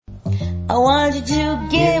I want you to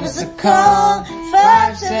give us a call,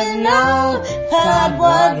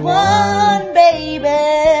 570-POD11, baby.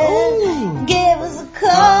 Ooh. Give us a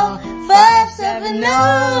call,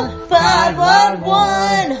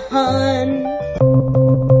 570-POD11, hun.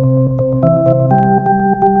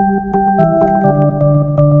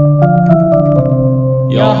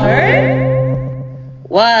 Y'all heard?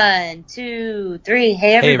 1, 2, 3.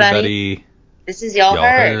 Hey, everybody. This is Y'all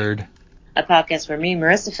Heard, a podcast where me,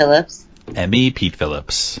 Marissa Phillips, and me, Pete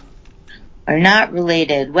Phillips, are not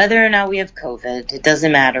related. Whether or not we have COVID, it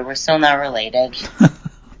doesn't matter. We're still not related.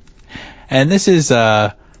 And this is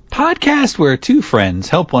a podcast where two friends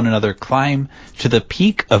help one another climb to the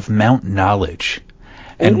peak of Mount Knowledge.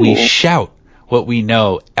 And we shout what we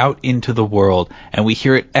know out into the world, and we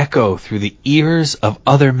hear it echo through the ears of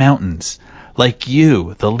other mountains, like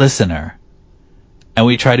you, the listener. And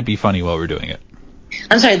we try to be funny while we're doing it.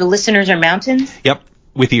 I'm sorry, the listeners are mountains? Yep,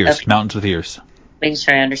 with ears. Okay. Mountains with ears. Making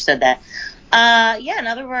sure I understood that. Yeah, in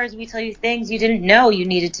other words, we tell you things you didn't know you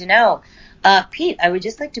needed to know. Pete, I would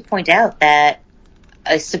just like to point out that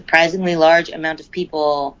a surprisingly large amount of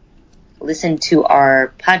people listened to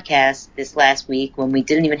our podcast this last week when we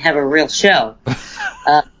didn't even have a real show.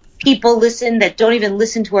 People listen that don't even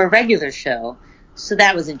listen to our regular show. So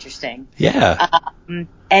that was interesting. Yeah. And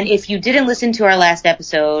if you didn't listen to our last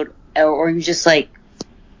episode, or you just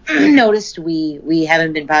noticed we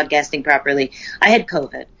haven't been podcasting properly, I had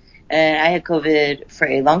COVID. And I had COVID for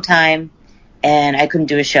a long time, and I couldn't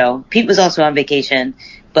do a show. Pete was also on vacation,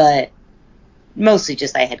 but mostly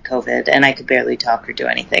just I had COVID, and I could barely talk or do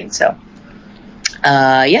anything. So,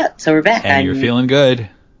 yeah, so we're back. And you're feeling good.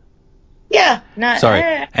 Yeah.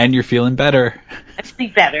 And you're feeling better. I'm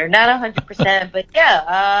feeling better. Not 100%, but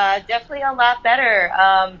yeah, definitely a lot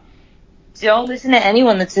better. Don't listen to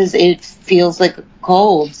anyone that says it feels like a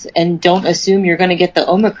cold, and don't assume you're going to get the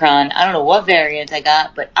Omicron. I don't know what variant I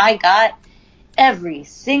got, but I got every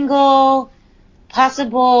single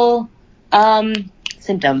possible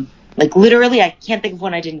symptom. Like, literally, I can't think of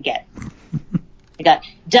one I didn't get. I got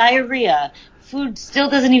diarrhea. Food still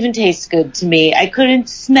doesn't even taste good to me. I couldn't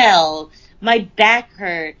smell. My back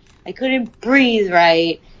hurt. I couldn't breathe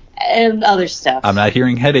right. And other stuff. I'm not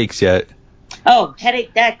hearing headaches yet. Oh,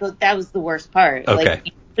 headache, that was the worst part. Okay. Like,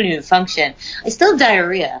 you couldn't even function. I still have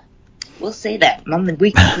diarrhea. We'll say that. I'm in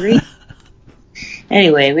week 3.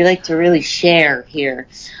 Anyway, we like to really share here.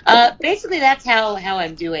 Basically, that's how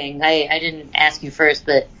I'm doing. I didn't ask you first,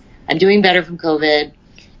 but I'm doing better from COVID.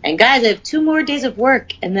 And guys, I have 2 more days of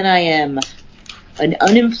work, and then I am an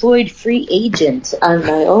unemployed free agent on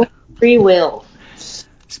my own free will.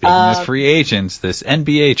 Speaking of free agents, this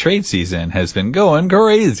NBA trade season has been going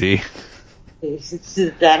crazy. Is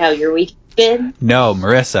that how your week's been? No,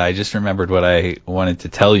 Marissa, I just remembered what I wanted to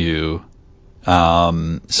tell you.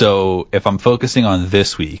 So if I'm focusing on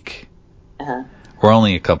this week, we're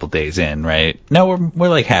only a couple days in, right? No, we're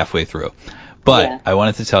like halfway through. But yeah. I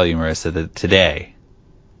wanted to tell you, Marissa, that today,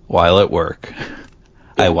 while at work,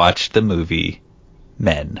 I watched the movie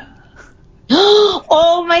Men.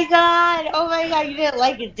 Oh my god, you didn't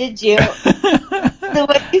like it, did you? The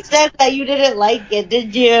way you said that, you didn't like it,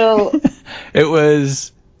 did you? It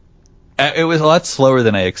was a lot slower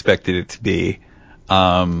than I expected it to be.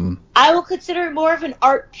 I will consider it more of an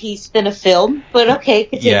art piece than a film, but okay,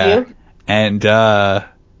 continue. Yeah. And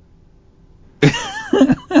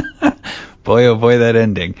boy, oh boy, that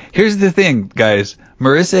ending. Here's the thing, guys.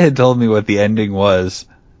 Marissa had told me what the ending was.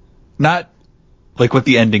 Not like what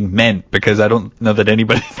the ending meant, because I don't know that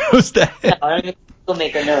anybody knows that. No, I don't even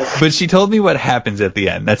make a note. But she told me what happens at the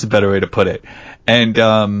end. That's a better way to put it. And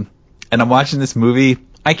I'm watching this movie.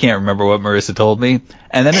 I can't remember what Marissa told me.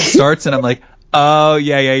 And then it starts, and I'm like, oh,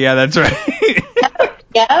 yeah, that's right.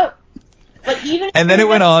 Yeah. But even and then it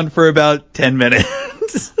went on for about 10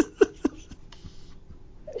 minutes.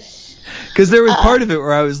 Because there was part of it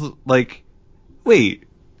where I was like, wait,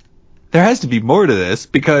 there has to be more to this,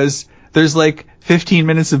 because there's like 15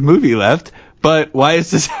 minutes of movie left, but why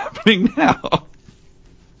is this happening now?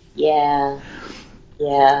 Yeah.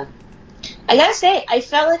 I gotta say, I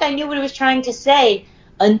felt like I knew what it was trying to say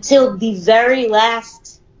until the very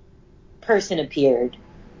last person appeared.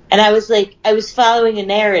 And I was like, I was following a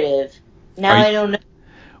narrative. Now I don't know.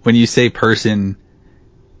 When you say person,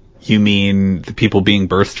 you mean the people being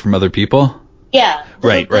birthed from other people? Yeah.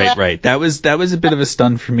 Right. That was a bit of a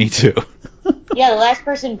stun for me too. Yeah, the last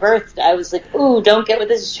person birthed, I was like, ooh, don't get what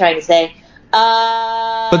this is trying to say.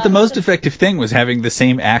 But the most effective thing was having the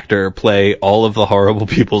same actor play all of the horrible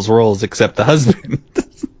people's roles except the husband.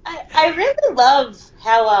 I really love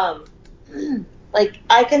how,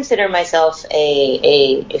 I consider myself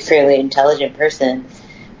a fairly intelligent person,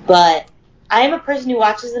 but I am a person who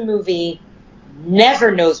watches a movie,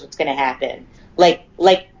 never knows what's going to happen. Like,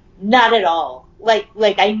 not at all. Like,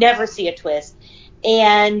 I never see a twist.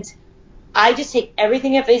 And I just take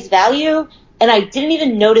everything at face value, and I didn't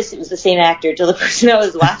even notice it was the same actor until the person I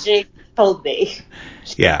was watching told me.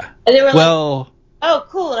 Yeah. And they were like, oh,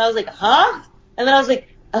 cool. And I was like, huh? And then I was like,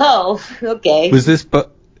 oh, okay. Was this,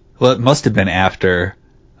 well, it must have been after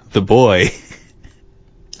The Boy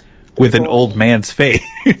with an old man's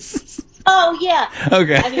face. Oh, yeah.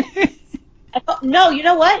 Okay. I mean, no, you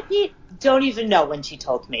know what? Don't even know when she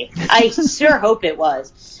told me. I sure hope it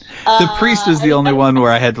was. The priest was the only one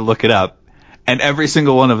where I had to look it up. And every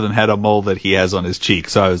single one of them had a mole that he has on his cheek.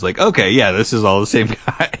 So I was like, okay, yeah, this is all the same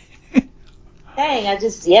guy. Dang,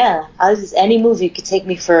 any movie could take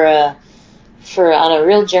me on a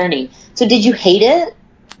real journey. So did you hate it?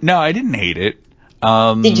 No, I didn't hate it.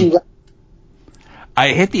 Did you? I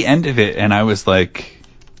hit the end of it and I was like,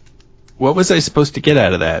 what was I supposed to get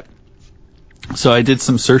out of that? So I did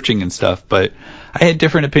some searching and stuff, but I had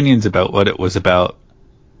different opinions about what it was about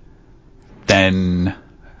than,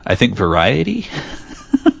 I think, Variety.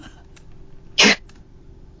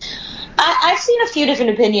 I've seen a few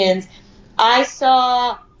different opinions. I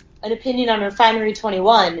saw an opinion on Refinery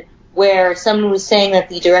 21 where someone was saying that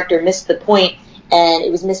the director missed the point and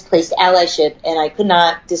it was misplaced allyship, and I could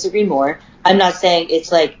not disagree more. I'm not saying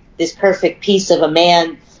it's like this perfect piece of a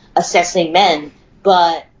man assessing men,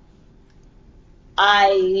 but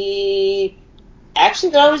I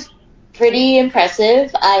actually thought it was pretty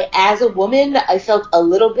impressive. As a woman, I felt a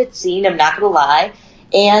little bit seen, I'm not going to lie.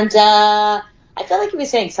 And I felt like he was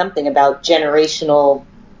saying something about generational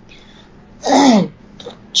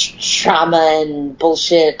trauma and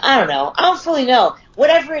bullshit. I don't know. I don't fully know.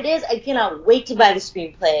 Whatever it is, I cannot wait to buy the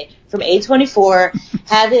screenplay from A24,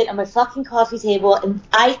 have it on my fucking coffee table, and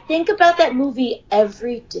I think about that movie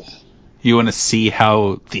every day. You want to see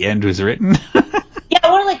how the end was written? Yeah, I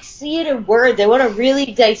want to see it in words. I want to really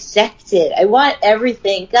dissect it. I want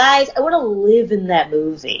everything. Guys, I want to live in that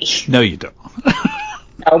movie. No, you don't.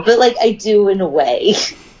 No, but I do in a way.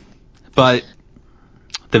 But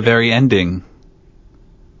the very ending,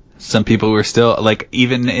 some people were still,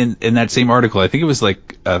 even in that same article, I think it was a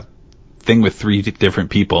thing with 3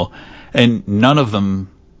 different people, and none of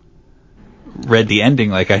them read the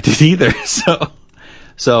ending like I did either.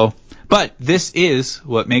 So, but this is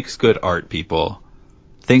what makes good art, people.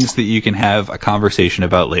 Things that you can have a conversation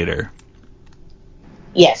about later.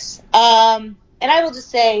 Yes. And I will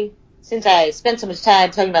just say, since I spent so much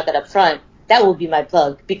time talking about that up front, that will be my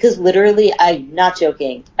plug, because literally, I'm not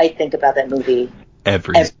joking, I think about that movie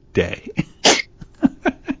every day.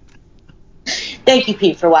 Thank you,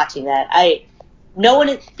 Pete, for watching that.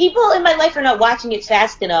 People in my life are not watching it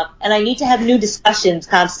fast enough, and I need to have new discussions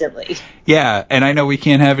constantly. Yeah, and I know we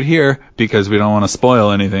can't have it here because we don't want to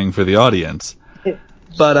spoil anything for the audience.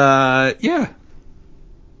 But, yeah.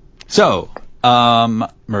 So,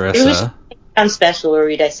 Marissa. On special where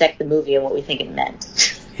we dissect the movie and what we think it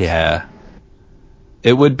meant. Yeah.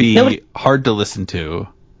 It would be hard to listen to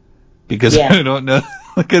because I don't know,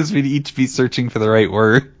 because we'd each be searching for the right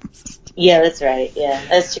words. Yeah, that's right. Yeah,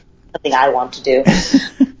 that's something I want to do.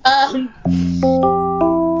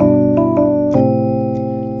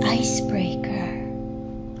 Icebreaker.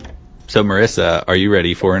 So, Marissa, are you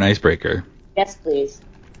ready for an icebreaker? Yes, please.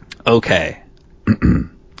 Okay.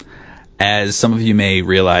 As some of you may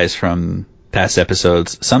realize from past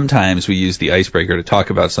episodes, sometimes we use the icebreaker to talk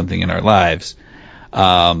about something in our lives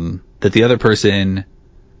that the other person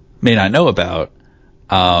may not know about.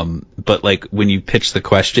 But when you pitch the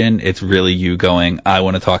question, it's really you going, I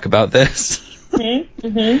want to talk about this. Mm-hmm.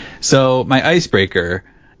 Mm-hmm. So my icebreaker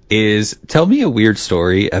is, tell me a weird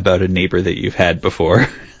story about a neighbor that you've had before.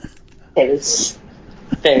 It was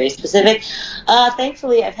very specific.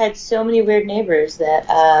 Thankfully, I've had so many weird neighbors that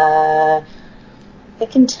I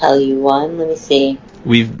can tell you one. Let me see.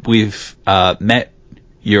 We've met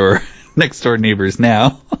your next door neighbors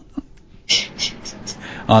now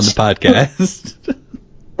on the podcast.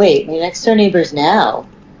 Wait, my next door neighbors now?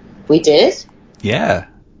 We did? Yeah,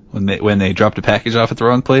 when they dropped a package off at the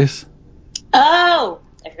wrong place. Oh,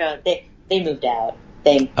 I forgot. They moved out.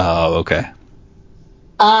 Oh, okay.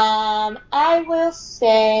 I will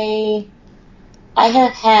say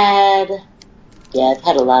I've had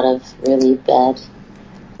a lot of really bad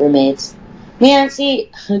roommates. Man,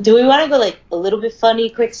 see, do we want to go a little bit funny,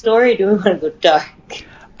 quick story, or do we want to go dark?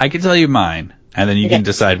 I can tell you mine, and then you can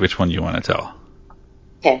decide which one you want to tell.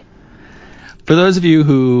 Okay. For those of you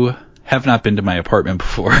who have not been to my apartment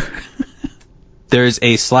before, there's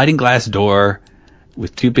a sliding glass door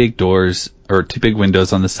with 2 big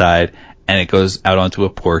windows on the side, and it goes out onto a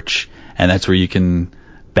porch. and that's where you can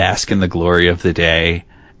bask in the glory of the day.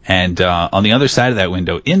 And on the other side of that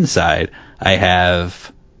window, inside, I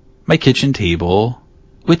have my kitchen table,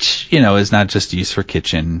 which, you know, is not just used for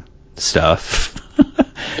kitchen stuff.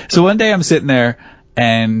 So one day I'm sitting there,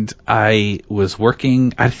 and I was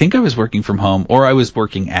working, I think I was working from home, or I was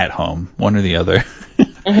working at home, one or the other.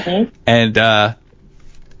 Mm-hmm. And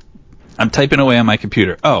I'm typing away on my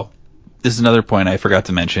computer. Oh, this is another point I forgot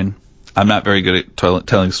to mention. I'm not very good at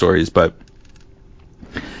telling stories, but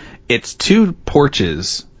it's two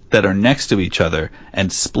porches that are next to each other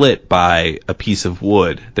and split by a piece of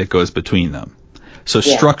wood that goes between them. So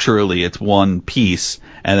structurally, it's one piece,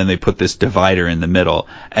 and then they put this divider in the middle,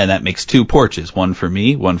 and that makes two porches, one for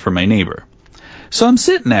me, one for my neighbor. So I'm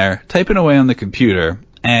sitting there typing away on the computer,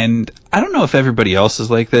 and I don't know if everybody else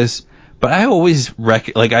is like this, but I always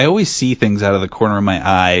I always see things out of the corner of my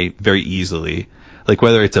eye very easily, like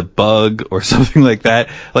whether it's a bug or something like that.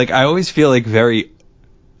 Like I always feel like very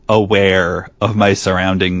aware of my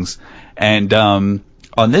surroundings, and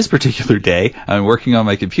on this particular day, I'm working on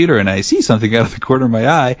my computer and I see something out of the corner of my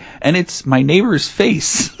eye, and it's my neighbor's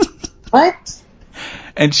face. What?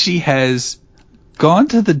 And she has gone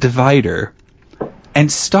to the divider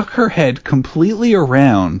and stuck her head completely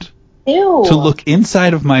around Ew. to look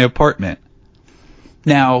inside of my apartment.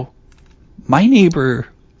 Now, my neighbor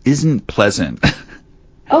isn't pleasant.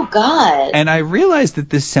 Oh, God. And I realize that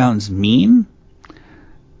this sounds mean,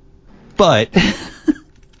 but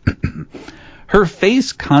her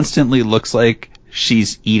face constantly looks like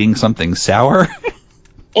she's eating something sour.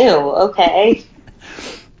 Ew, okay.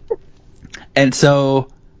 And so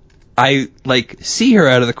I, see her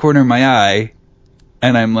out of the corner of my eye,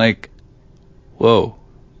 and I'm like, whoa,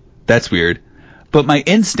 that's weird. But my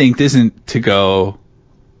instinct isn't to go,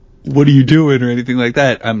 what are you doing, or anything like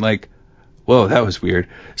that. I'm like, whoa, that was weird.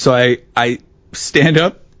 So I stand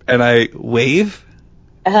up, and I wave.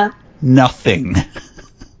 Uh-huh. Nothing.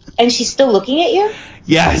 And she's still looking at you?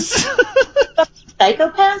 Yes.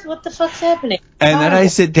 Psychopath? What the fuck's happening? And then I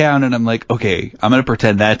sit down and I'm like, okay, I'm going to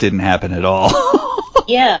pretend that didn't happen at all.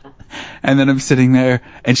 Yeah. And then I'm sitting there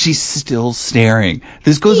and she's still staring.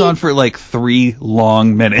 This goes on for 3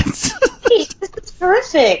 long minutes. This is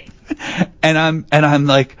horrific. And I'm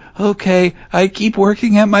like, okay, I keep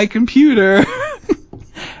working at my computer.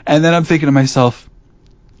 And then I'm thinking to myself,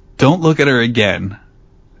 don't look at her again.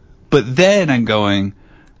 But then I'm going,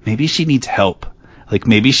 maybe she needs help. Like,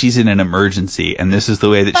 maybe she's in an emergency, and this is the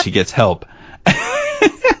way that she gets help.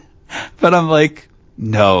 But I'm like,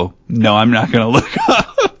 no, I'm not going to look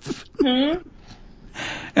up. Mm-hmm.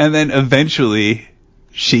 And then eventually,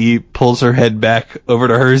 she pulls her head back over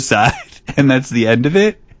to her side, and that's the end of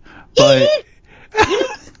it. But you didn't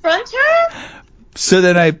confront her? So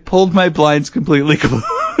then I pulled my blinds completely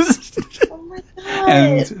closed. Oh my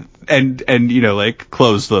God. And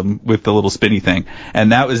closed them with the little spinny thing.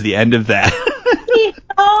 And that was the end of that.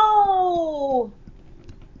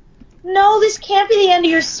 No, this can't be the end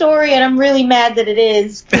of your story, and I'm really mad that it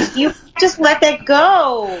is. You just let that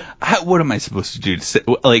go. What am I supposed to do?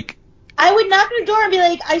 I would knock on the door and be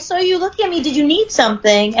like, I saw you looking at me. Did you need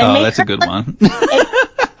something? And that's a good one.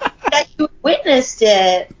 That you witnessed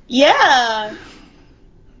it. Yeah.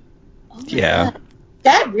 Oh yeah. God.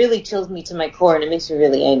 That really chills me to my core, and it makes me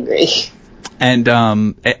really angry. And,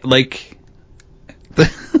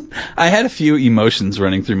 I had a few emotions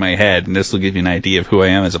running through my head, and this will give you an idea of who I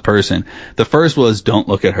am as a person. The first was, don't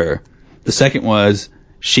look at her. The second was,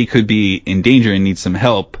 she could be in danger and need some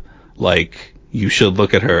help. You should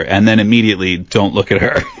look at her. And then immediately, don't look at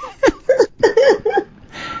her.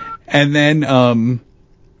 And then,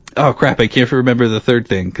 oh crap, I can't remember the third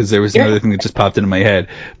thing, because there was another thing that just popped into my head.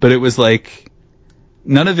 But it was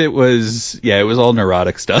none of it was, it was all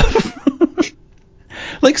neurotic stuff.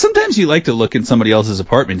 Sometimes you like to look in somebody else's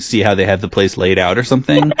apartment and see how they have the place laid out or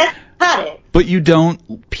something. Got it. But you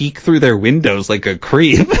don't peek through their windows like a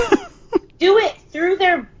creep. Do it through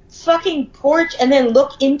their fucking porch and then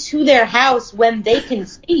look into their house when they can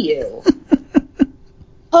see you.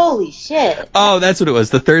 Holy shit. Oh, that's what it was.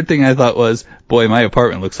 The third thing I thought was, boy, my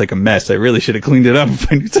apartment looks like a mess. I really should have cleaned it up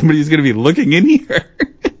if I knew somebody was going to be looking in here.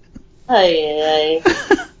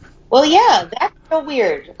 Well, yeah, that's so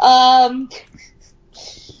weird.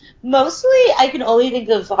 Mostly, I can only think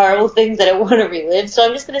of horrible things that I want to relive, so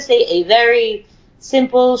I'm just going to say a very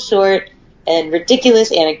simple, short, and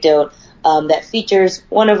ridiculous anecdote that features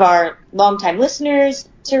one of our longtime listeners,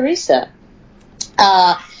 Teresa.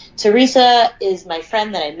 Teresa is my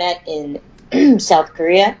friend that I met in South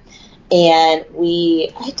Korea, and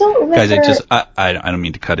I don't remember... Guys, I don't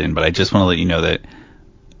mean to cut in, but I just want to let you know that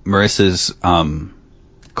Marissa's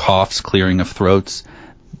coughs, clearing of throats,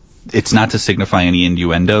 it's not to signify any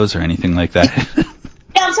innuendos or anything like that.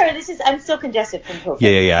 Yeah, I'm sorry. I'm still congested from COVID.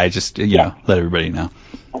 Yeah. I just, know, let everybody know.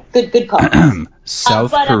 Good call.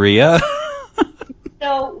 South Korea?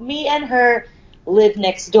 So me and her live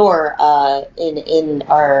next door in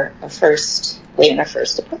our first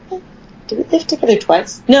apartment. Did we live together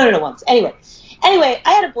twice? No, once. Anyway, I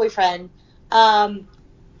had a boyfriend.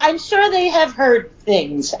 I'm sure they have heard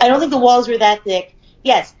things. I don't think the walls were that thick.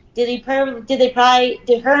 Yes. Did her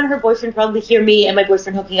and her boyfriend probably hear me and my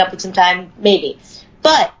boyfriend hooking up at some time? Maybe.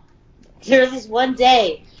 But there was this one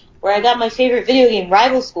day where I got my favorite video game,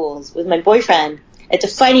 Rival Schools, with my boyfriend. It's a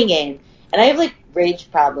fighting game. And I have, like,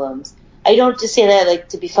 rage problems. I don't just say that, like,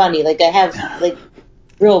 to be funny. Like, I have, like,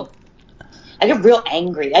 I get real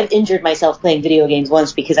angry. I've injured myself playing video games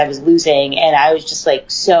once because I was losing, and I was just,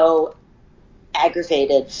 like, so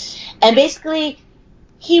aggravated. And basically,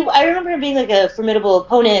 I remember him being, like, a formidable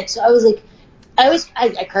opponent, so I was, like, I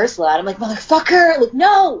curse a lot. I'm like, motherfucker! Like,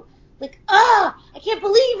 no! Like, I can't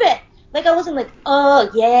believe it! Like, I wasn't like,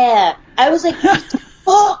 oh, yeah. I was like, what the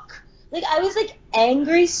fuck? Like, I was, like,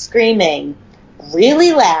 angry, screaming,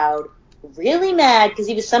 really loud, really mad, because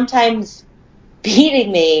he was sometimes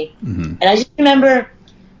beating me. Mm-hmm. And I just remember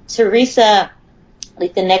Teresa,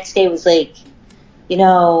 like, the next day was like,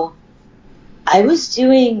 I was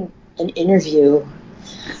doing an interview,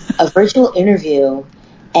 a virtual interview,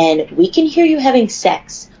 and we can hear you having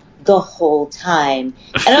sex the whole time.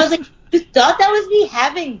 And I was like, you thought that was me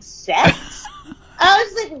having sex? I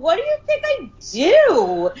was like, what do you think I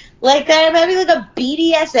do? Like, I'm having, like, a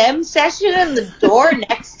BDSM session in the door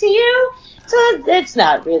next to you? So it's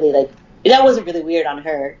not really, like, that wasn't really weird on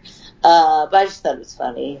her. But I just thought it was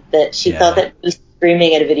funny that she thought that me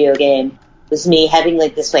screaming at a video game was me having,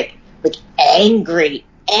 like, this, like angry,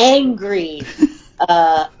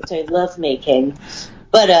 love making.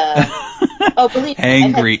 But, believe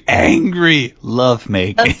me. Angry love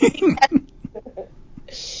making.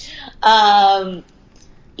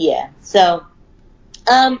 Yeah, so,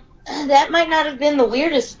 that might not have been the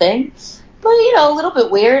weirdest thing, but, a little bit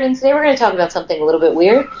weird, and today we're going to talk about something a little bit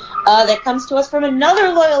weird, that comes to us from another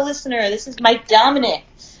loyal listener. This is Mike Dominic,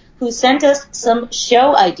 who sent us some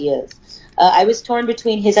show ideas. I was torn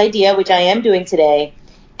between his idea, which I am doing today,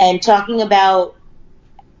 and talking about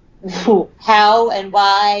how and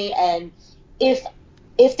why, and if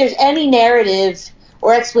there's any narrative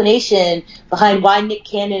or explanation behind why Nick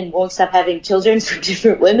Cannon won't stop having children for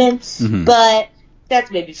different women, but that's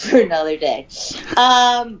maybe for another day.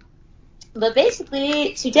 But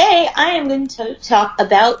basically, today I am going to talk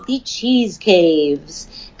about the cheese caves.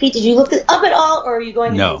 Pete, did you look this up at all, or are you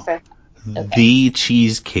going to Okay. The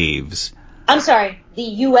cheese caves. I'm sorry, the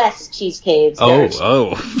U.S. cheese caves.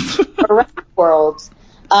 Oh. Around the world.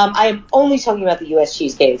 I am only talking about the U.S.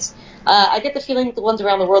 cheese caves. I get the feeling that the ones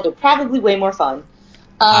around the world are probably way more fun.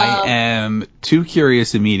 I am too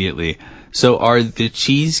curious immediately. So are the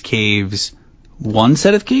cheese caves one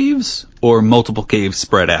set of caves or multiple caves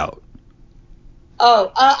spread out?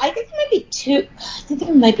 I think there might be two. I think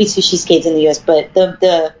there might be two cheese caves in the U.S., but did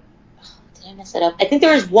I mess it up? I think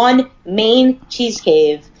there is one main cheese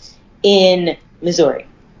cave in Missouri.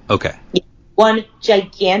 Okay. Yeah, one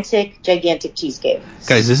gigantic cheese cave.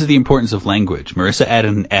 Guys, this is the importance of language. Marissa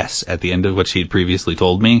added an S at the end of what she had previously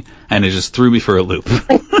told me, and it just threw me for a loop.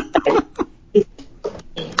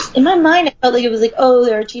 In my mind, I felt like it was like,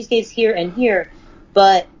 there are cheese caves here and here,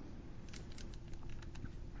 but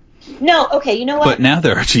no. Okay, you know what? But now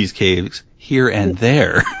there are cheese caves here and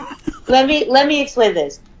there. Let me explain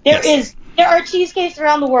this. There are cheese caves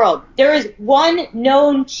around the world. There is one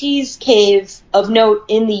known cheese cave of note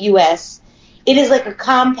in the U.S. It is like a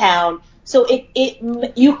compound, so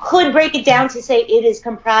you could break it down to say it is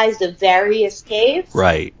comprised of various caves.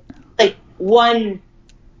 Right. Like one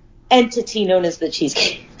entity known as the cheese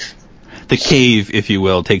cave. The cave, if you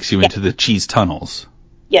will, takes you into the cheese tunnels.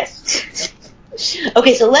 Yes.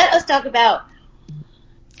 Okay, so let us talk about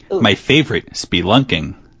my favorite,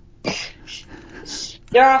 spelunking.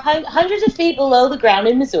 There are hundreds of feet below the ground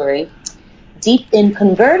in Missouri, deep in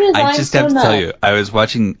converted limestone. I just have to tell you,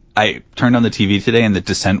 I turned on the TV today and The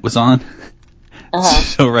Descent was on.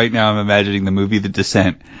 So right now I'm imagining the movie The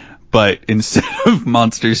Descent, but instead of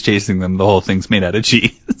monsters chasing them, the whole thing's made out of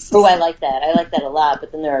cheese. Oh, I like that. I like that a lot,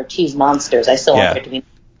 but then there are cheese monsters. I still want there to be.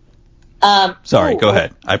 Sorry, go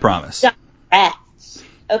ahead. I promise. Rats.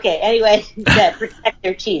 Okay, anyway, protect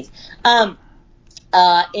their cheese.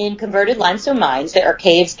 In converted limestone mines, there are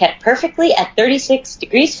caves kept perfectly at 36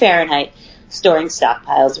 degrees Fahrenheit, storing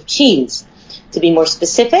stockpiles of cheese. To be more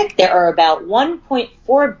specific, there are about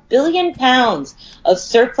 1.4 billion pounds of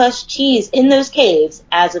surplus cheese in those caves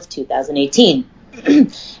as of 2018.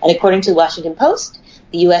 And according to the Washington Post,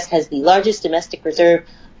 the U.S. has the largest domestic reserve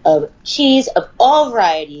of cheese of all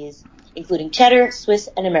varieties, including cheddar, Swiss,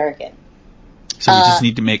 and American. So we just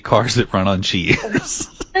need to make cars that run on cheese.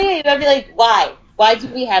 I'd be like, why? Why do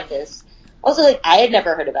we have this? Also, like, I had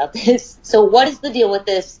never heard about this. So what is the deal with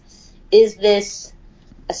this? Is this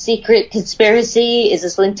a secret conspiracy? Is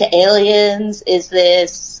this linked to aliens? Is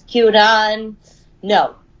this QAnon?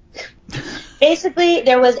 No. Basically,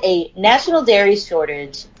 there was a national dairy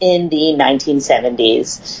shortage in the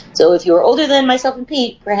 1970s. So if you were older than myself and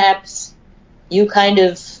Pete, perhaps you kind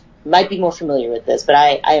of might be more familiar with this, but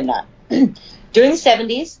I am not. During the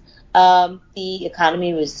 70s, the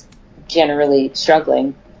economy was generally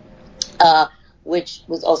struggling, which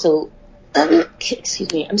was also,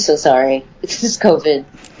 excuse me, I'm so sorry. This is COVID.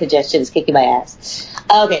 Congestion is kicking my ass.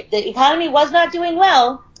 Okay, the economy was not doing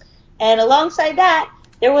well, and alongside that,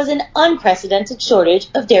 there was an unprecedented shortage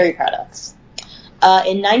of dairy products.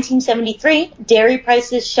 In 1973, dairy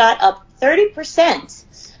prices shot up 30%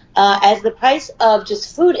 as the price of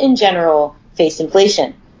just food in general faced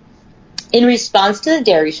inflation. In response to the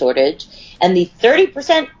dairy shortage and the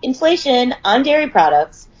 30% inflation on dairy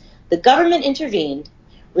products, the government intervened,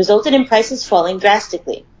 resulted in prices falling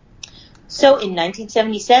drastically. So in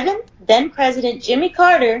 1977, then President Jimmy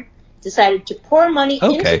Carter decided to pour money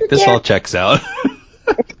into the dairy. Okay, this all checks out.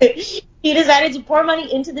 He decided to pour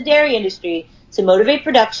money into the dairy industry to motivate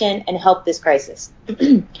production and help this crisis.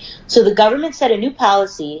 So the government set a new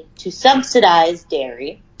policy to subsidize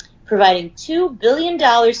dairy, providing $2 billion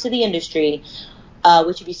to the industry,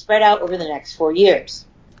 which would be spread out over the next 4 years.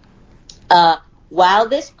 While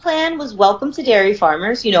this plan was welcome to dairy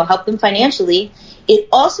farmers, help them financially, it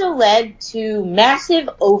also led to massive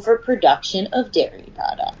overproduction of dairy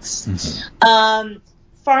products. Mm-hmm.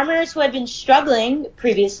 Farmers who had been struggling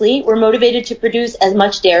previously were motivated to produce as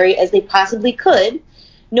much dairy as they possibly could,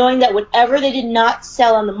 knowing that whatever they did not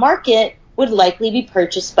sell on the market would likely be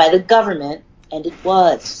purchased by the government, and it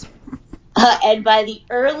was. And by the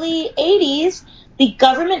early 80s, the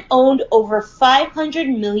government owned over 500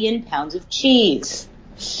 million pounds of cheese.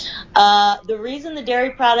 The reason the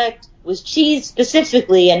dairy product was cheese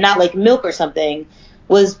specifically and not like milk or something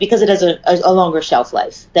was because it has a longer shelf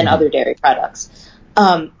life than other dairy products.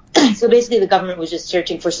 So basically the government was just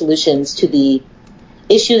searching for solutions to the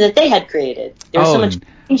issue that they had created. There was so much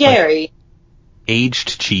dairy. Like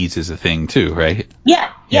aged cheese is a thing too, right?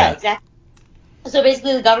 Yeah, exactly. So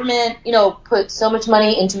basically the government, put so much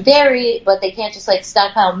money into dairy, but they can't just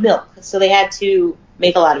stockpile milk. So they had to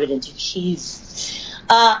make a lot of it into cheese.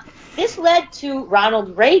 This led to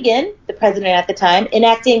Ronald Reagan, the president at the time,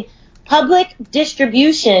 enacting public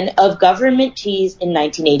distribution of government cheese in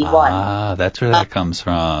 1981. Ah, that's where that comes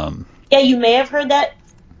from. Yeah, you may have heard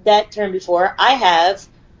that term before. I have.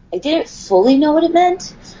 I didn't fully know what it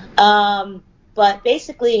meant. But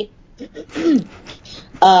basically, Reagan's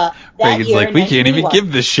like, we can't even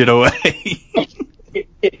give this shit away.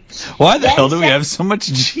 Why the hell do we have so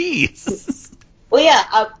much cheese? Well,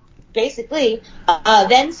 yeah, basically,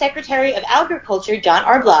 then Secretary of Agriculture John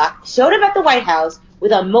R. Block showed up at the White House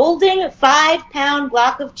with a molding 5-pound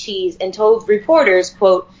block of cheese and told reporters,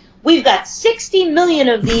 quote, "We've got 60 million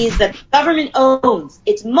of these that the government owns.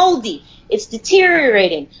 It's moldy. It's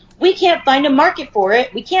deteriorating. We can't find a market for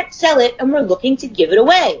it. We can't sell it, and we're looking to give it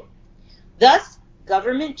away." Thus,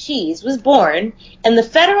 government cheese was born, and the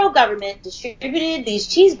federal government distributed these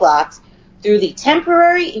cheese blocks through the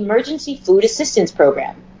Temporary Emergency Food Assistance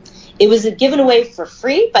Program. It was given away for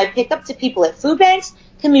free by pickup to people at food banks,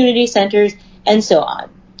 community centers, and so on.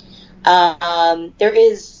 There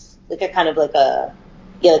is a kind of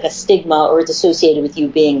a stigma, or it's associated with you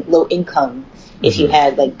being low income if you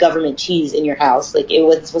had government cheese in your house. It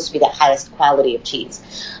wasn't supposed to be the highest quality of cheese.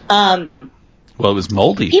 Well, it was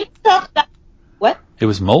moldy. People talk about what? It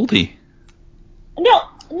was moldy.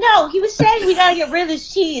 No, he was saying we gotta get rid of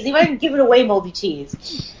this cheese. He wasn't giving away moldy cheese.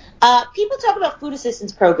 People talk about food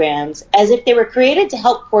assistance programs as if they were created to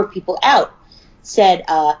help poor people out, said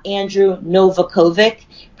Andrew Novakovic,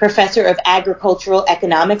 professor of agricultural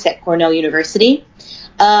economics at Cornell University.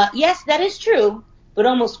 Yes, that is true, but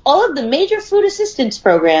almost all of the major food assistance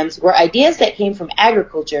programs were ideas that came from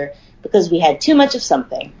agriculture because we had too much of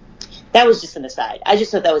something. That was just an aside. I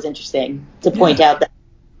just thought that was interesting to point out that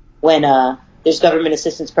when there's government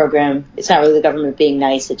assistance program, it's not really the government being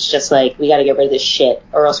nice. It's just we got to get rid of this shit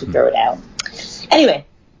or else we throw it out. Anyway,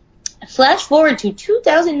 flash forward to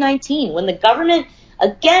 2019 when the government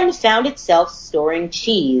again found itself storing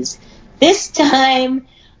cheese. This time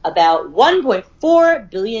about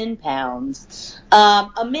 1.4 billion pounds.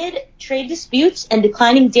 Amid trade disputes and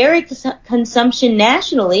declining dairy consumption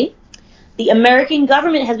nationally, the American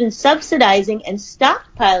government has been subsidizing and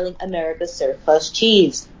stockpiling America's surplus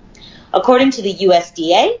cheese. According to the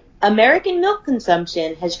USDA, American milk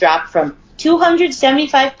consumption has dropped from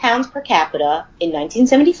 275 pounds per capita in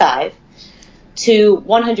 1975 to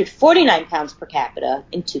 149 pounds per capita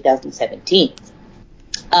in 2017.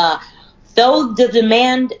 Though the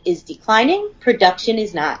demand is declining, production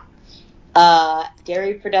is not.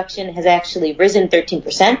 Dairy production has actually risen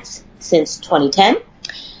 13% since 2010.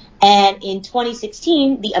 And in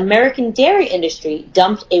 2016, the American dairy industry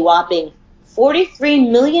dumped a whopping 43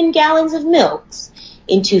 million gallons of milk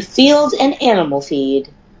into fields and animal feed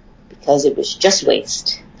because it was just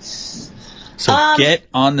waste. So get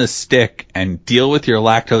on the stick and deal with your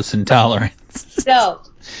lactose intolerance. So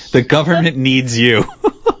the government needs you.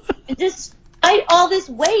 Despite all this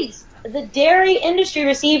waste, the dairy industry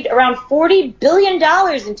received around $40 billion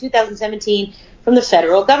in 2017 from the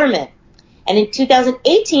federal government. And in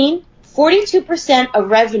 2018, 42% of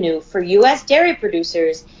revenue for U.S. dairy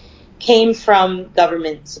producers came from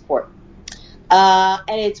government support.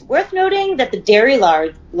 And it's worth noting that the dairy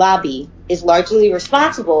lobby is largely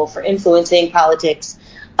responsible for influencing politics,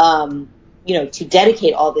 to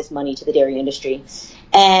dedicate all this money to the dairy industry.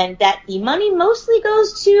 And that the money mostly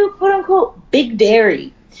goes to, quote-unquote, big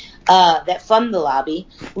dairy that fund the lobby,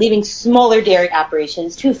 leaving smaller dairy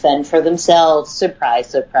operations to fend for themselves. Surprise,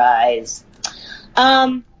 surprise.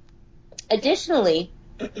 Additionally,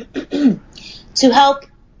 to help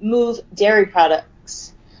move dairy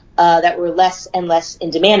products that were less and less in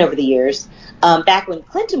demand over the years, back when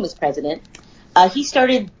Clinton was president, he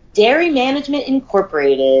started Dairy Management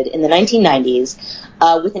Incorporated in the 1990s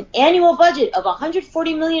with an annual budget of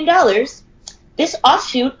 $140 million. This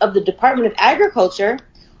offshoot of the Department of Agriculture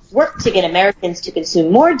worked to get Americans to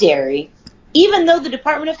consume more dairy, even though the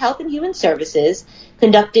Department of Health and Human Services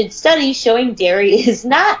conducted studies showing dairy is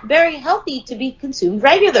not very healthy to be consumed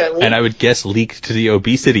regularly. And I would guess leaked to the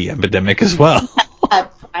obesity epidemic as well.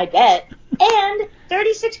 I bet. And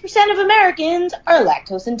 36% of Americans are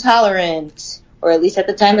lactose intolerant, or at least at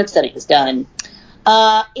the time that study was done.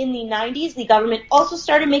 In the 90s, the government also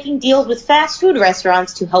started making deals with fast food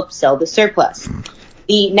restaurants to help sell the surplus.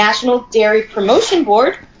 The National Dairy Promotion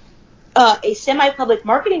Board, a semi-public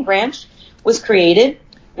marketing branch, was created,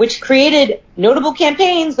 which created notable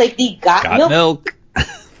campaigns like the Got Milk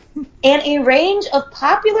and a range of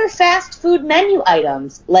popular fast food menu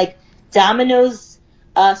items like Domino's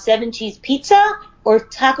 7-cheese pizza or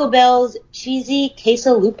Taco Bell's cheesy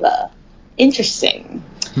quesalupa. Interesting.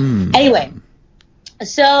 Anyway,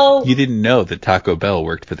 so... You didn't know that Taco Bell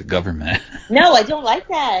worked for the government. No, I don't like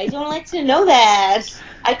that. I don't like to know that.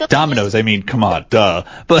 I thought Domino's, come on, duh.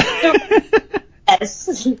 But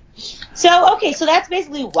yes. So that's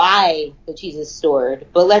basically why the cheese is stored.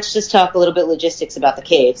 But let's just talk a little bit logistics about the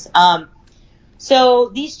caves. So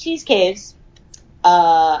these cheese caves,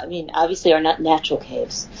 obviously are not natural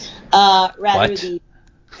caves.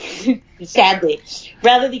 Sadly,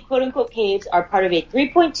 the quote-unquote caves are part of a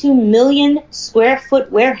 3.2 million square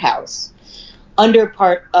foot warehouse under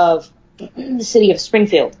part of the city of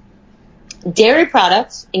Springfield. Dairy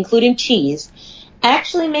products, including cheese,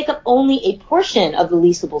 actually make up only a portion of the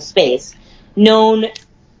leasable space, known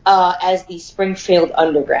as the Springfield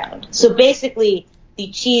Underground. So basically,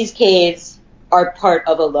 the cheese caves are part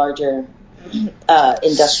of a larger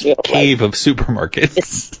industrial cave of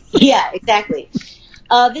supermarkets. Yeah, exactly.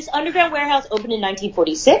 This underground warehouse opened in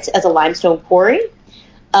 1946 as a limestone quarry,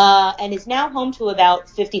 and is now home to about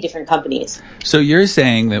 50 different companies. So you're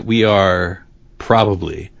saying that we are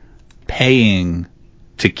probably paying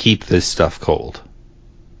to keep this stuff cold?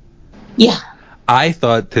 Yeah. I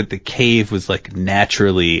thought that the cave was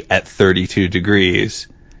naturally at 32 degrees,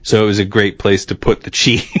 so it was a great place to put the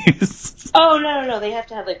cheese. Oh, no. They have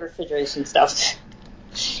to have refrigeration stuff.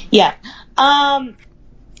 Yeah. The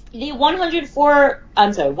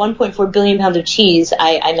 1.4 billion pounds of cheese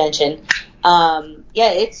I mentioned,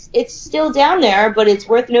 it's still down there, but it's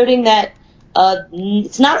worth noting that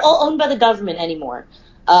it's not all owned by the government anymore.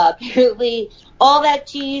 Apparently, all that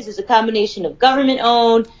cheese is a combination of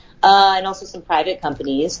government-owned and also some private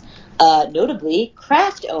companies. Notably,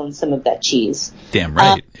 Kraft owns some of that cheese. Damn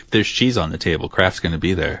right. If there's cheese on the table, Kraft's going to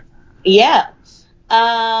be there. Yeah.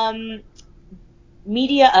 PR and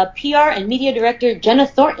media director Jenna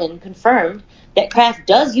Thornton confirmed that Kraft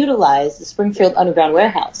does utilize the Springfield Underground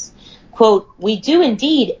Warehouse. Quote, "We do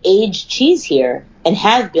indeed age cheese here and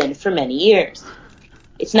have been for many years.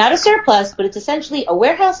 It's not a surplus, but it's essentially a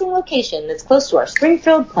warehousing location that's close to our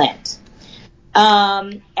Springfield plant."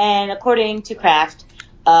 And according to Kraft,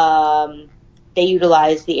 they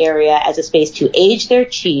utilize the area as a space to age their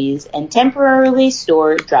cheese and temporarily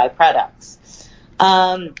store dry products.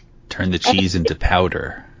 Turn the cheese into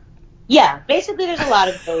powder. Yeah, basically there's a lot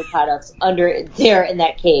of dairy products under there in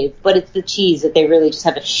that cave, but it's the cheese that they really just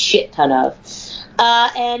have a shit ton of.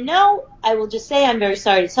 And no, I will just say I'm very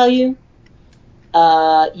sorry to tell you,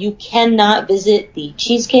 you cannot visit the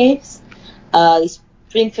cheese caves. These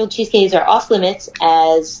Springfield cheese caves are off limits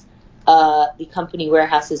as the company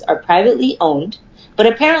warehouses are privately owned. But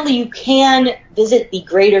apparently you can visit the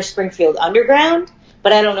greater Springfield Underground,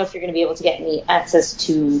 but I don't know if you're going to be able to get any access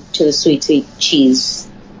to the sweet, sweet cheese.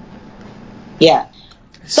 Yeah.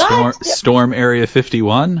 Storm Area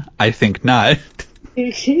 51? I think not.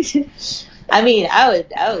 I mean, I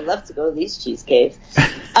would love to go to these cheese caves.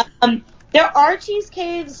 There are cheese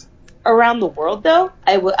caves around the world, though,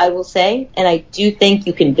 I will say, and I do think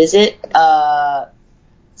you can visit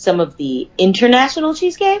some of the international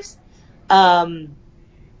cheese caves.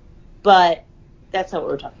 But that's not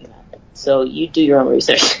what we're talking about. So you do your own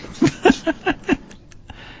research.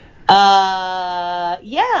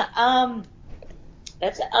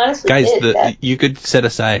 That's honestly guys, it. you could set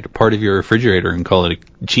aside part of your refrigerator and call it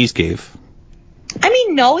a cheese cave. I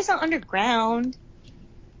mean, no, it's not underground.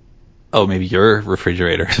 Oh, maybe your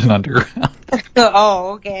refrigerator is underground.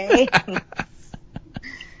 Oh, okay.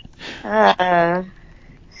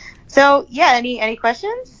 So, yeah, any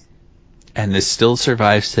questions? And this still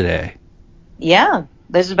survives today. Yeah.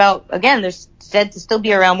 There's said to still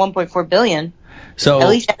be around 1.4 billion. So, at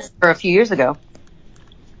least that's for a few years ago.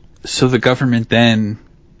 So the government then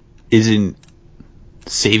isn't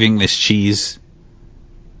saving this cheese.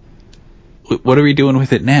 What are we doing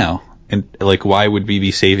with it now? And, like, why would we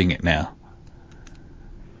be saving it now?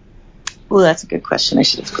 Well, that's a good question. I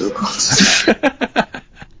should have Googled.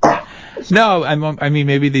 No, I mean,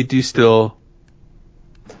 maybe they do still...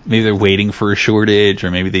 Maybe they're waiting for a shortage,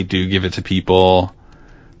 or maybe they do give it to people,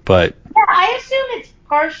 but... Yeah, I assume it's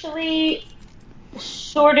partially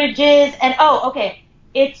shortages, and okay,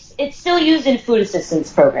 it's still used in food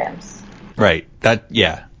assistance programs. Right.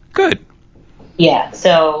 Yeah. Good. Yeah,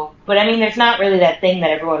 so, but I mean, there's not really that thing that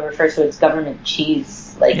everyone refers to as government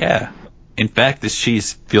cheese. Like, yeah. In fact, this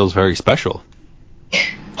cheese feels very special.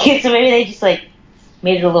 Yeah, so maybe they just, like,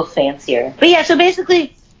 made it a little fancier. But yeah, so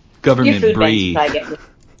basically, government your food brie. banks probably get...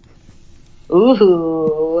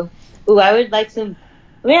 Ooh, I would like some...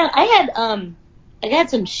 Man, I had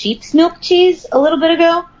some sheep's milk cheese a little bit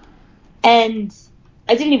ago, and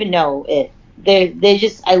I didn't even know it.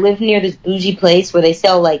 I live near this bougie place where they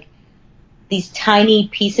sell, like, these tiny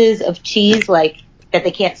pieces of cheese, like, that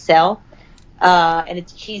they can't sell. And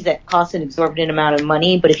it's cheese that costs an exorbitant amount of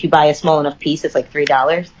money, but if you buy a small enough piece, it's like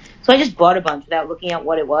 $3. So I just bought a bunch without looking at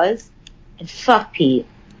what it was. And fuck, Pete.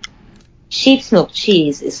 Sheep's milk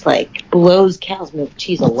cheese is like, blows cow's milk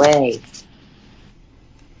cheese away.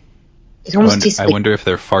 It almost tastes like... I wonder if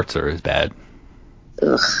their farts are as bad.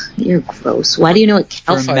 Ugh, you're gross. Why do you know what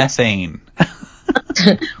cow farts... For methane.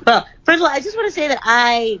 Well, first of all, I just want to say that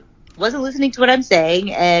I wasn't listening to what I'm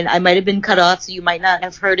saying, and I might have been cut off, so you might not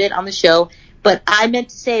have heard it on the show. But I meant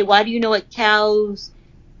to say, why do you know what cows'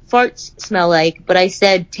 farts smell like? But I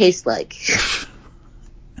said taste like.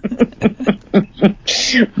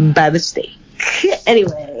 By mistake.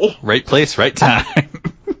 Anyway. Right place, right time.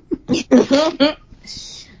 Pete,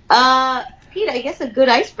 I guess a good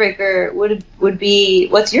icebreaker would be,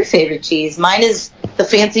 what's your favorite cheese? Mine is the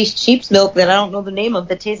fancy sheep's milk that I don't know the name of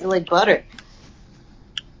that tasted like butter.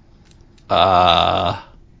 I'm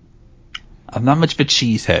not much of a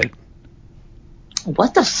cheesehead.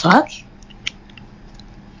 What the fuck?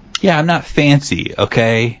 Yeah, I'm not fancy,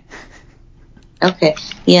 okay? Okay.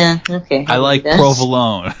 Yeah, okay. I like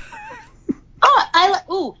provolone.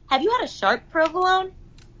 Have you had a sharp provolone?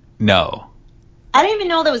 No. I didn't even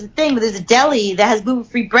know that was a thing, but there's a deli that has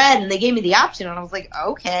gluten-free bread, and they gave me the option, and I was like,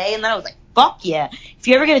 okay. And then I was like, fuck yeah. If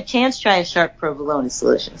you ever get a chance, try a sharp provolone. It's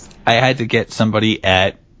delicious. I had to get somebody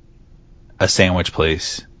at a sandwich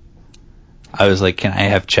place. I was like, can I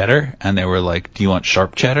have cheddar? And they were like, do you want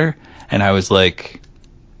sharp cheddar? And I was like,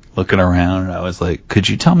 looking around, and I was like, could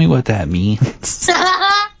you tell me what that means?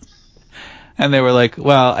 And they were like,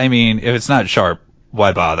 well, I mean, if it's not sharp,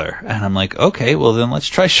 why bother? And I'm like, okay, well then let's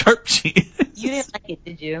try sharp cheese. You didn't like it,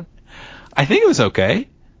 did you? I think it was okay.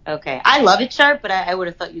 Okay. I love it sharp, but I would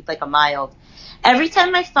have thought you'd like a mild. Every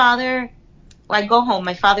time when I go home,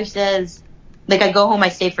 my father says, like, I go home, I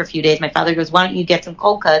stay for a few days. My father goes, why don't you get some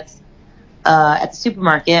cold cuts at the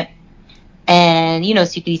supermarket, and,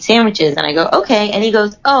 so you can eat sandwiches. And I go, okay. And he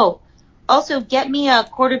goes, oh, also get me a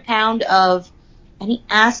 1/4 pound of, and he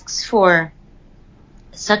asks for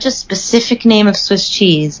such a specific name of Swiss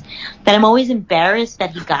cheese that I'm always embarrassed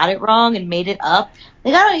that he got it wrong and made it up.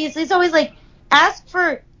 Like, I don't know, he's always like, ask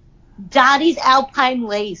for Dottie's Alpine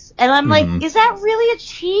Lace. And I'm like, is that really a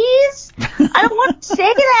cheese? I don't want to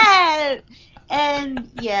say that. And,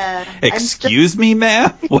 yeah. Excuse me,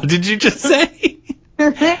 ma'am? What did you just say?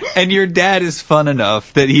 And your dad is fun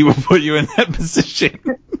enough that he will put you in that position.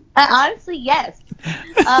 Honestly, yes.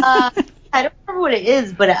 I don't remember what it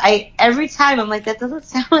is, but every time I'm like, that doesn't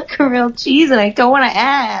sound like a real cheese, and I don't want to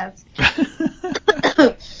ask.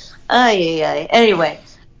 Anyway,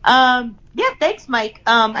 yeah, thanks, Mike.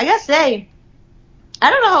 I gotta say, I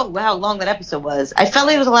don't know how long that episode was. I felt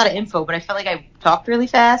like it was a lot of info, but I felt like I talked really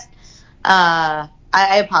fast. I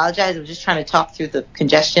apologize. I was just trying to talk through the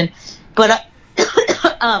congestion, but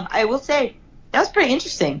I will say that was pretty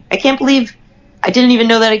interesting. I can't believe I didn't even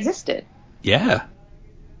know that existed. Yeah.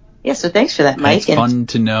 Yeah, so thanks for that, Mike. It's fun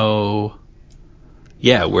to know,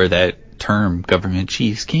 where that term government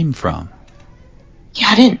cheese came from. Yeah,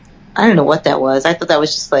 I didn't know what that was. I thought that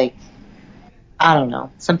was just like, I don't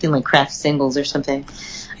know, something like Kraft Singles or something.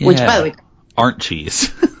 Yeah. Which, by the way, aren't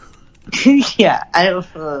cheese. yeah, I don't.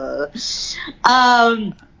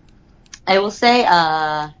 I will say,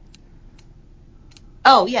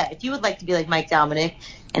 oh yeah, if you would like to be like Mike Dominic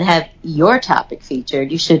and have your topic featured,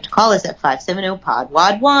 you should call us at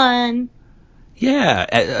 570-POD-WAD1. Yeah,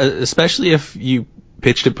 especially if you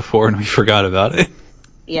pitched it before and we forgot about it.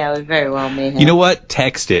 Yeah, we very well may have. You know what?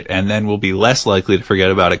 Text it, and then we'll be less likely to forget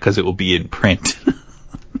about it because it will be in print.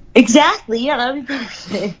 Exactly. Yeah, that would be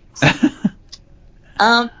interesting.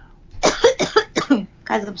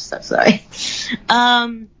 Guys, I'm so sorry.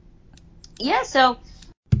 Yeah, so.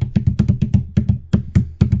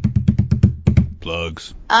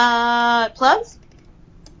 Plugs. Plugs?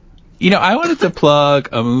 I wanted to plug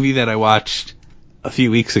a movie that I watched a few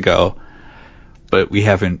weeks ago, but we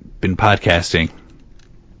haven't been podcasting.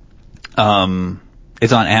 It's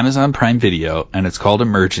on Amazon Prime Video, and it's called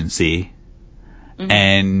Emergency. Mm-hmm.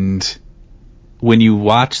 And when you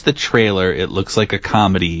watch the trailer, it looks like a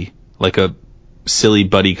comedy, like a silly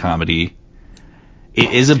buddy comedy.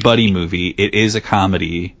 It is a buddy movie. It is a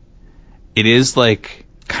comedy. It is like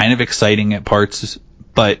kind of exciting at parts,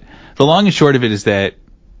 but the long and short of it is that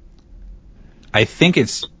I think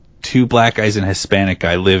it's two black guys and a Hispanic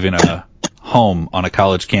guy live in a home on a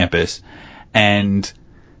college campus, and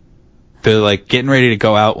they're like getting ready to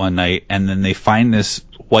go out one night, and then they find this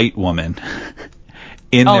white woman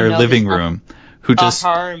in their living room who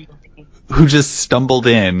just stumbled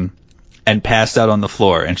in and passed out on the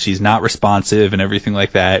floor, and she's not responsive and everything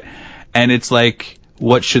like that. And it's like,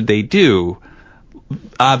 what should they do?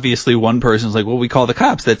 Obviously, one person's like, well, we call the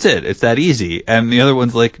cops. That's it. It's that easy. And the other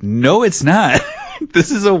one's like, no, it's not.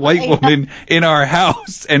 This is a white woman in our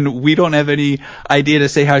house, and we don't have any idea to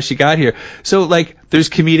say how she got here. So, like, there's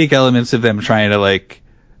comedic elements of them trying to, like,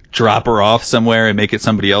 drop her off somewhere and make it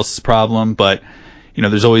somebody else's problem. But,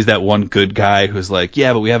 there's always that one good guy who's like,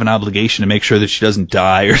 yeah, but we have an obligation to make sure that she doesn't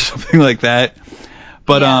die or something like that.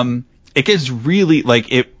 But, it gets really, like,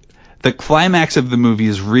 the climax of the movie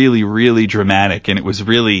is really, really dramatic, and it was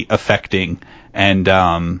really affecting. And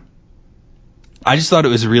I just thought it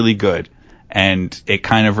was really good. And it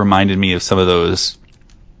kind of reminded me of some of those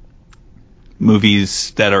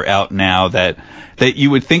movies that are out now that you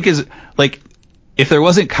would think is, like, if there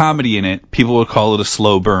wasn't comedy in it, people would call it a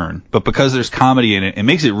slow burn. But because there's comedy in it, it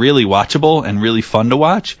makes it really watchable and really fun to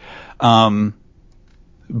watch.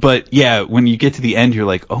 But yeah, when you get to the end, you're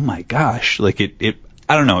like, oh my gosh, like it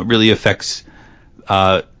I don't know, it really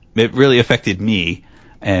affected me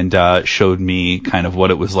and showed me kind of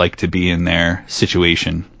what it was like to be in their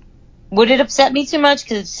situation. Would it upset me too much?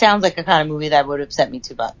 Because it sounds like a kind of movie that would upset me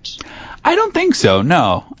too much. I don't think so,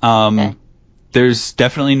 no. Okay. There's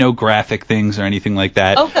definitely no graphic things or anything like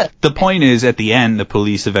that. Oh, good. The point is, at the end, the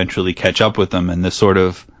police eventually catch up with them, and the sort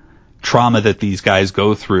of trauma that these guys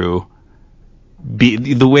go through,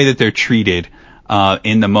 the way that they're treated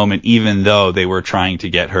in the moment, even though they were trying to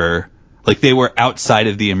get her, like they were outside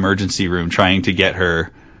of the emergency room trying to get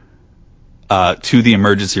her to the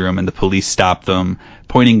emergency room, and the police stopped them,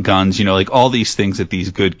 pointing guns, like all these things that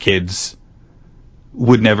these good kids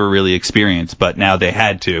would never really experience, but now they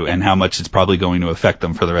had to, and how much it's probably going to affect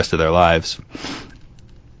them for the rest of their lives.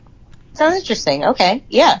 Sounds interesting. Okay,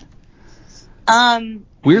 yeah.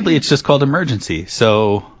 Weirdly, it's just called Emergency,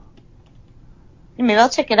 so maybe I'll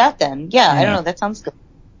check it out then. Yeah, I don't know. That sounds good.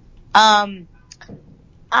 I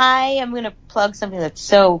am going to plug something that's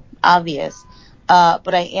so obvious,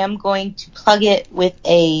 but I am going to plug it with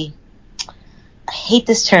I hate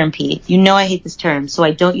this term, Pete. I hate this term, so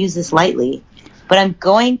I don't use this lightly. but I'm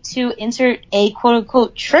going to insert a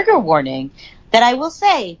quote-unquote trigger warning that I will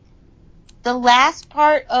say the last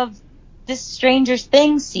part of this Stranger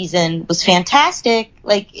Things season was fantastic.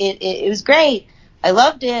 Like, it was great. I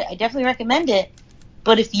loved it. I definitely recommend it.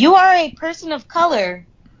 But if you are a person of color,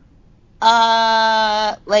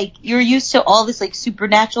 like, you're used to all this, like,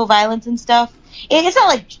 supernatural violence and stuff,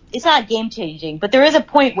 it's not game-changing, but there is a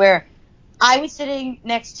point where I was sitting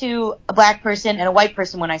next to a black person and a white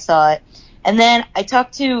person when I saw it, and then I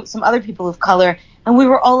talked to some other people of color, and we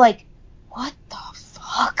were all like, what the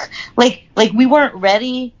fuck? Like we weren't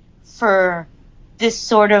ready for this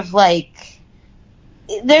sort of, like,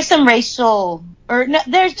 there's some racial, or no,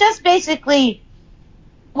 there's just basically,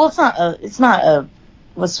 well, it's not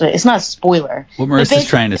a spoiler. What Marissa's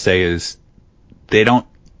trying to say is they don't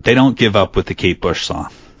give up with the Kate Bush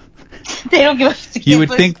song. They don't give up with the Kate Bush. You would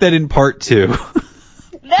think that in part 2.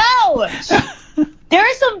 No! There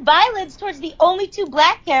is some violence towards the only two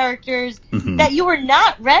black characters that you were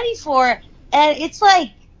not ready for, and it's,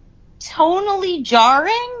 like, tonally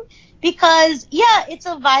jarring, because, yeah, it's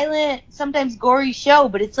a violent, sometimes gory show,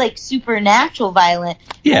 but it's, like, supernatural violent.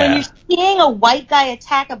 Yeah. And when you're seeing a white guy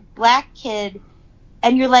attack a black kid,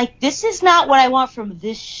 and you're like, this is not what I want from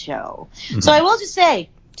this show. So I will just say,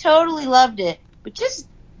 totally loved it, but just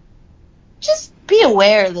be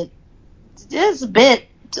aware that it is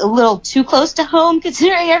a little too close to home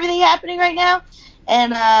considering everything happening right now.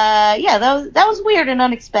 And, yeah, that was weird and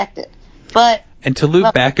unexpected. And to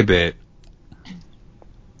loop back a bit,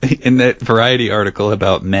 in that Variety article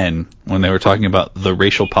about Men, when they were talking about the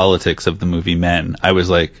racial politics of the movie Men, I was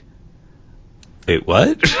like, wait,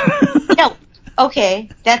 what? No. Okay,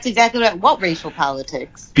 that's exactly right. What racial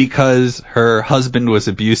politics? Because her husband was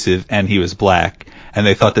abusive and he was black, and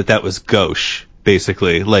they thought that was gauche,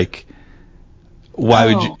 basically. Like,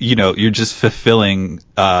 why would you're just fulfilling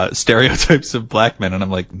stereotypes of black men, and I'm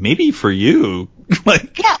like, maybe for you.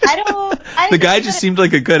 Like, yeah, I don't the guy just seemed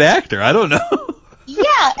like a good actor. I don't know.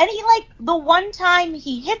 Yeah, and he, like, the one time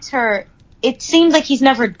he hits her, it seems like he's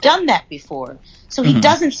never done that before. So he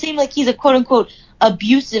doesn't seem like he's a quote-unquote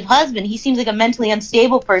abusive husband. He seems like a mentally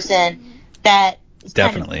unstable person that is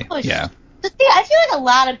definitely kind of pushed. Yeah. But yeah, I feel like a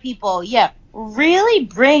lot of people, really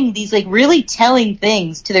bring these, like, really telling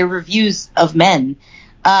things to their reviews of Men.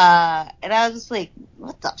 And I was just like,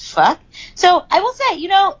 what the fuck? So I will say,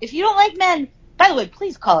 if you don't like Men, by the way,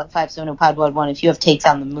 please call it 570-POD-1 if you have takes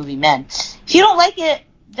on the movie Men. If you don't like it,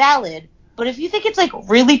 valid. But if you think it's, like,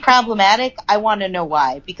 really problematic, I want to know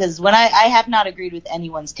why. Because when I have not agreed with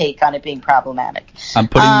anyone's take on it being problematic. I'm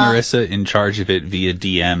putting Marissa in charge of it via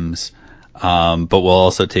DMs, but we'll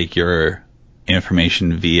also take your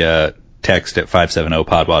information via text at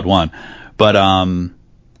 570-POD-1. But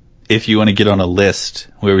if you want to get on a list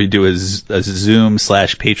where we do a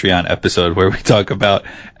Zoom/Patreon episode where we talk about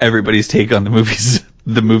everybody's take on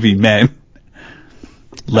the movie Men,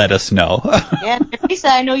 let us know. Yeah, Teresa,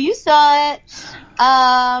 I know you saw it.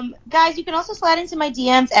 Guys, you can also slide into my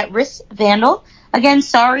DMs at Riss Vandal. Again,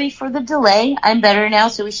 sorry for the delay. I'm better now,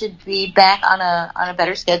 so we should be back on a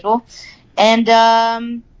better schedule.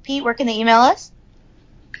 And Pete, where can they email us?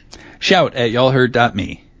 Shout at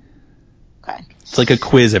y'allheard.me. Okay. It's like a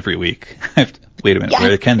quiz every week. Wait a minute,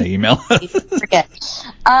 where can they email us? Forget.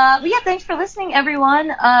 But yeah, thanks for listening,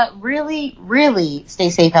 everyone. Really, really stay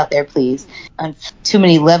safe out there, please. Too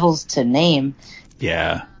many levels to name.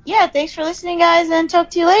 Yeah. Yeah, thanks for listening, guys, and talk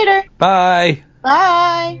to you later. Bye.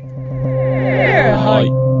 Bye.